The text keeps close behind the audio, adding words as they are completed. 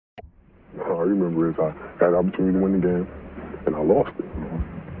I remember is I had the opportunity to win the game, and I lost it.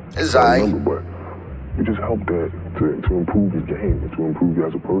 It's I remember, but you just help that to improve your game and to improve you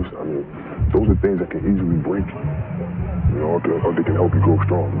as a person. I mean, those are things that can easily break you, you know, or they can help you grow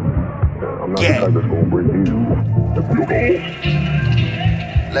strong. I'm not the type that's gonna break easily.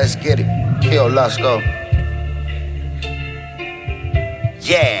 Let's get it. Kill Lusco.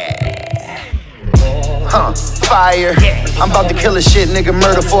 Yeah. Fire. I'm about to kill a shit, nigga,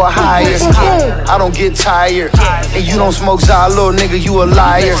 murder for a hire. I don't get tired. And you don't smoke Zalo, nigga, you a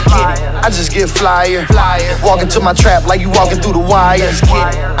liar. I just get flyer. Walk into my trap like you walking through the wire.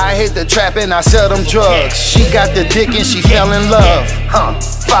 I hit the trap and I sell them drugs. She got the dick and she fell in love.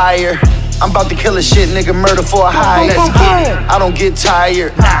 Fire. I'm about to kill a shit, nigga, murder for a hire. I don't get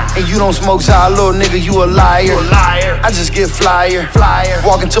tired. And you don't smoke Zalo, nigga, you a liar. I just get flyer.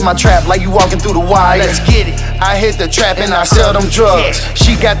 Walk into my trap like you walking through the wire. Let's get it. I hit the trap and I sell them drugs.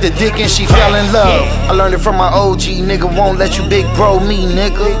 She got the dick and she fell in love. I learned it from my OG, nigga, won't let you big bro me,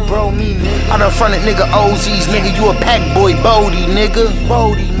 nigga. I done fronted nigga OZs, nigga, you a pack boy, Bodie, nigga.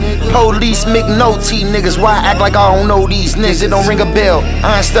 Police McNulty, niggas, why act like I don't know these niggas? It don't ring a bell.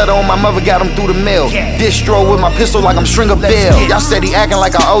 I ain't stutter on my mother, got him through the mail. Distro with my pistol like I'm Stringer Bell. Y'all steady acting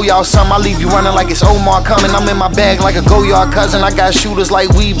like I owe y'all something. I leave you running like it's Omar coming. I'm in my bag like a go-yard cousin. I got shooters like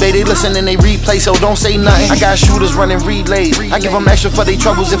Weebay, they listen and they replay, so don't say nothing. I got shooters running relays. I give them extra for their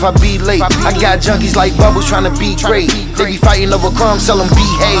troubles if I be late. I got junkies like Bubbles trying to be great. They be fighting over crumbs, tell them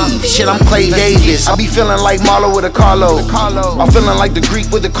behave. Shit, I'm Clay Davis. I be feeling like Marlo with a Carlo. I'm feeling like the Greek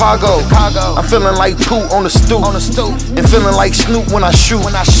with the cargo. I'm feeling like Pooh on the stoop. And feeling like Snoop when I shoot.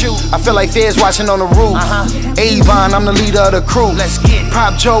 I feel like feds watching on the roof. Avon, I'm the leader of the crew.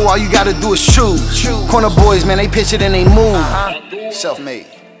 Pop Joe, all you gotta do is shoot. Corner boys, man, they pitch it and they move. Self-made.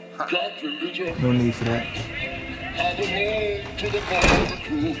 No need for that.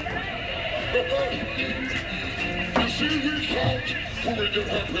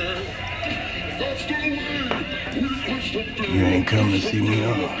 You ain't come to see me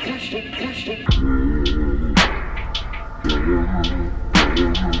off.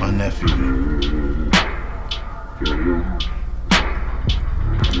 My nephew.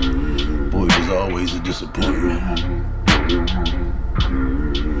 Boy, was always a disappointment.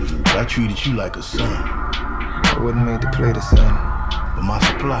 I treated you like a son. I wasn't made to play the son. But my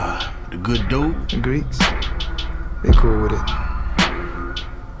supply, the good dope. The Greeks, they cool with it.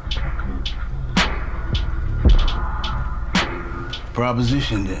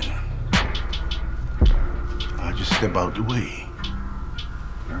 Proposition then. I'll just step out the way.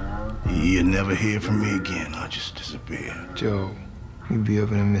 You'll never hear from me again. I'll just disappear. Joe, you'll be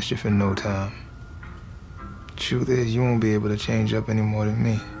up in the mischief in no time. Truth is, you won't be able to change up any more than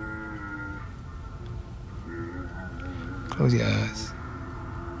me. Close your eyes.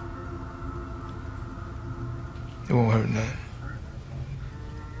 It won't hurt none.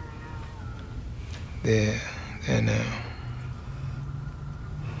 There now.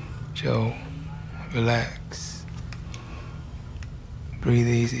 Joe, relax. Breathe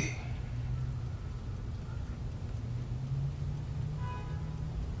easy.